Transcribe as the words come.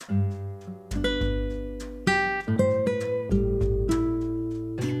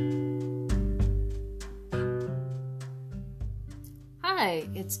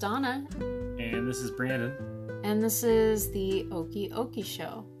It's Donna. And this is Brandon. And this is the Okie Okie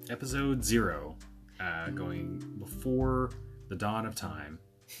Show. Episode 0. Going before the dawn of time.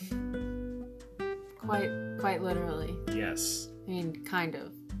 Quite literally. Yes. I mean, kind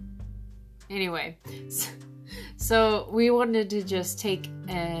of. Anyway, so we wanted to just take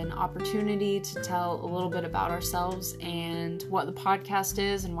an opportunity to tell a little bit about ourselves and what the podcast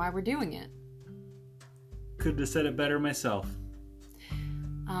is and why we're doing it. Couldn't have said it better myself.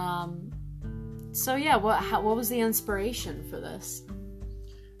 So yeah, what was the inspiration for this?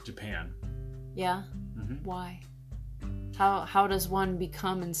 Japan. Yeah? Mm-hmm. Why? How does one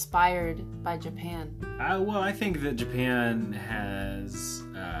become inspired by Japan? Well, I think that Japan has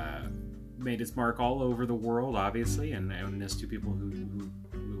made its mark all over the world, obviously, and as two people who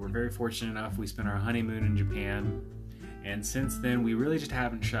were very fortunate enough, we spent our honeymoon in Japan, and since then, we really just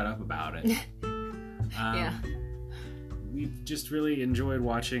haven't shut up about it. Yeah. We've just really enjoyed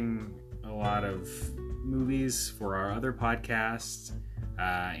watching a lot of movies for our other podcasts,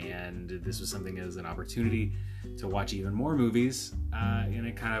 and this was something as an opportunity to watch even more movies in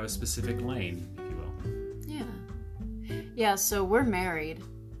a kind of a specific lane, if you will. Yeah, so we're married.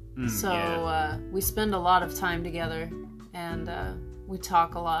 We spend a lot of time together, and we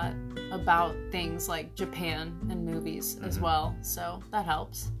talk a lot about things like Japan and movies as well, so that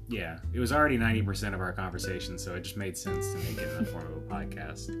helps. Yeah, it was already 90% of our conversation, so it just made sense to make it in the form of a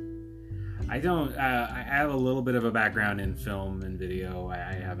podcast. I have a little bit of a background in film and video.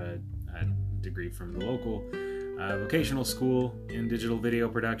 I have a degree from the local vocational school in digital video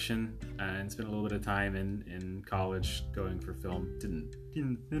production, and spent a little bit of time in college going for film. Didn't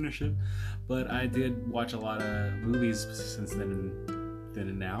finish it, but I did watch a lot of movies since then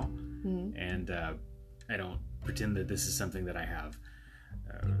and now. Mm-hmm. And I don't pretend that this is something that I have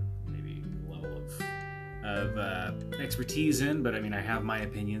maybe a level of expertise in, but I mean, I have my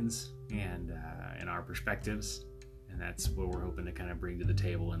opinions and our perspectives, and that's what we're hoping to kind of bring to the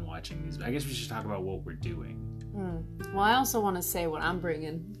table in watching these. I guess we should talk about what we're doing. Well, I also want to say what I'm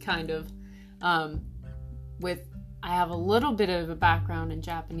bringing, kind of. I have a little bit of a background in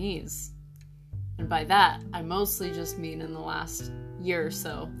Japanese, and by that, I mostly just mean in the last year or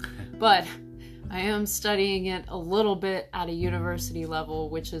so. But I am studying it a little bit at a university level,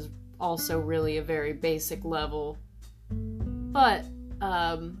 which is also really a very basic level. But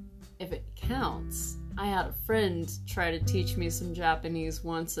if it counts, I had a friend try to teach me some Japanese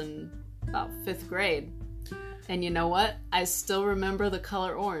once in about 5th grade. And you know what? I still remember the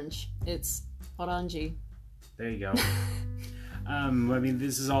color orange. It's oranji. There you go. I mean,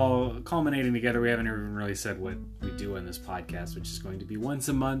 this is all culminating together. We haven't even really said what we do on this podcast, which is going to be once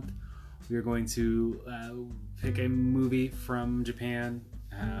a month. We are going to pick a movie from Japan.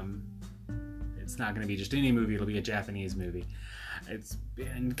 It's not going to be just any movie. It'll be a Japanese movie.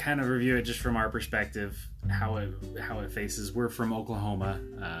 And kind of review it just from our perspective, how it faces. We're from Oklahoma,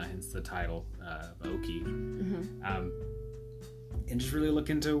 hence the title Okie. Mm-hmm. And just really look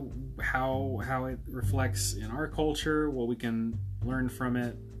into how it reflects in our culture, what we can learn from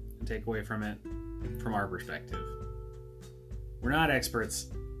it and take away from it from our perspective. We're not experts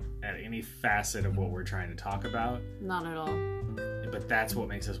at any facet of what we're trying to talk about. Not at all. But that's what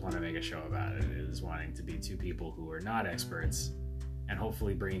makes us want to make a show about it, is wanting to be two people who are not experts and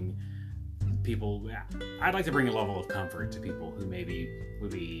hopefully bring people... I'd like to bring a level of comfort to people who maybe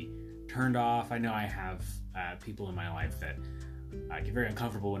would be turned off. I know I have people in my life that get very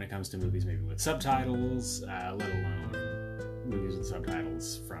uncomfortable when it comes to movies, maybe with subtitles, let alone movies with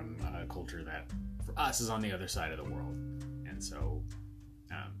subtitles from a culture that, for us, is on the other side of the world. And so,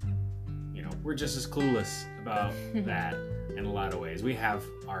 we're just as clueless about that in a lot of ways. We have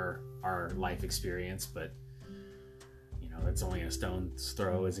our life experience, but, that's only a stone's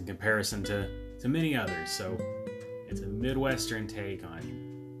throw as in comparison to many others. So it's a Midwestern take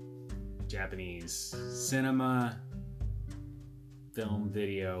on Japanese cinema, film,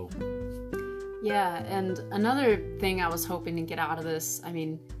 video. Yeah, and another thing I was hoping to get out of this, I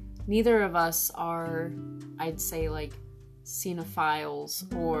mean, neither of us are, I'd say, like,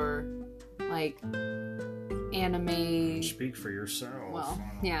 cinephiles or, like, anime... Speak for yourself. Well,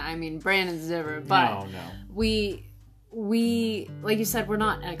 yeah, I mean, Brandon's different, but... No. We, like you said, we're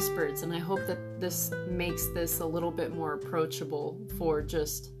not experts, and I hope that this makes this a little bit more approachable for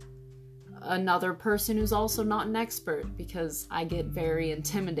just another person who's also not an expert, because I get very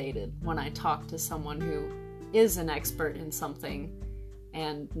intimidated when I talk to someone who is an expert in something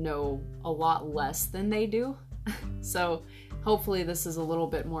and know a lot less than they do. So hopefully this is a little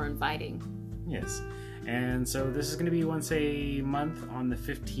bit more inviting. Yes. And so this is going to be once a month on the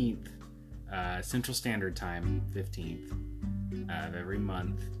 15th, Central Standard Time, 15th. of every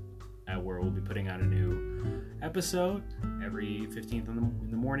month, where we'll be putting out a new episode every 15th in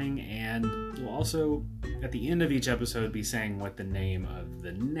the morning, and we'll also, at the end of each episode, be saying what the name of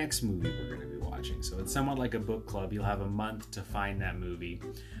the next movie we're going to be watching. So it's somewhat like a book club. You'll have a month to find that movie.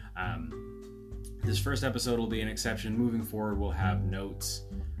 This first episode will be an exception. Moving forward, we'll have notes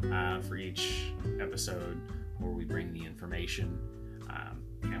for each episode where we bring the information,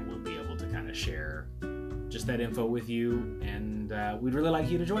 and we'll be able to kind of share just that info with you, and we'd really like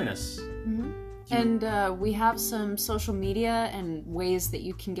you to join us. Mm-hmm. And we have some social media and ways that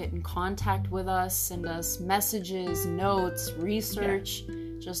you can get in contact with us, send us messages, notes, research,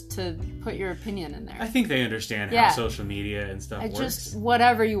 just to put your opinion in there. I think they understand how social media and stuff works. Just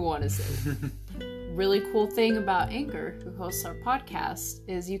whatever you want to say. Really cool thing about Anchor, who hosts our podcast,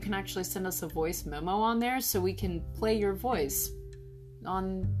 is you can actually send us a voice memo on there, so we can play your voice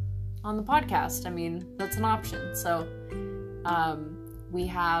on the podcast. I mean, that's an option. So we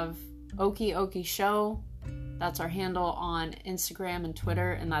have Okie Okie Show. That's our handle on Instagram and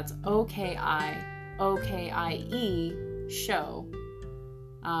Twitter, and that's OKIE Show.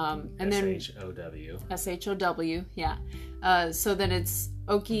 And then SHOW. SHOW, yeah. So then it's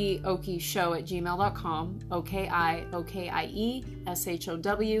okiokishow@gmail.com, OKIOKIE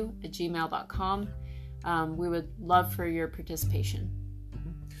SHOW@gmail.com. We would love for your participation.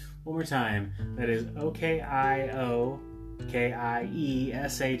 One more time. That is OKIOKIESHOW.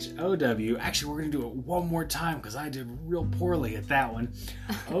 Actually, we're going to do it one more time because I did real poorly at that one.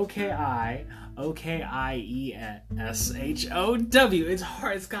 OKIOKIESHOW. It's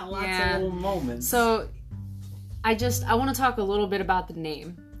hard. It's got lots of little moments. So I want to talk a little bit about the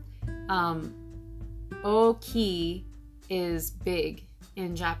name. Oki is big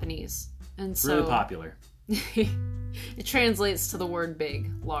in Japanese. And so really popular. It translates to the word big,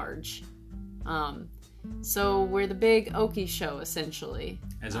 large. So we're the Big Okie Show, essentially.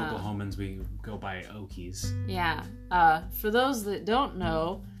 As Oklahomans, we go by Okies. Yeah. For those that don't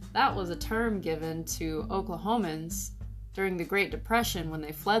know, that was a term given to Oklahomans during the Great Depression when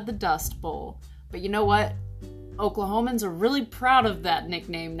they fled the Dust Bowl. But you know what? Oklahomans are really proud of that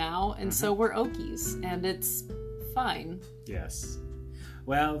nickname now, and so we're Okies, and it's fine. Yes.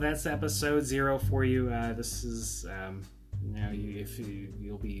 Well, that's episode 0 for you. This is,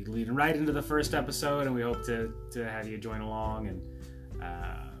 you'll be leading right into the first episode, and we hope to have you join along and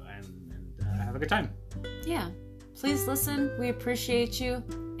have a good time. Yeah. Please listen. We appreciate you,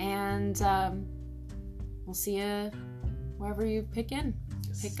 and we'll see you wherever you pick in.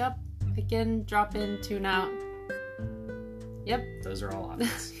 Yes. Pick up, pick in, drop in, tune out. Yep. Those are all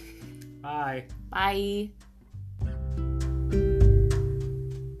options. Bye. Bye.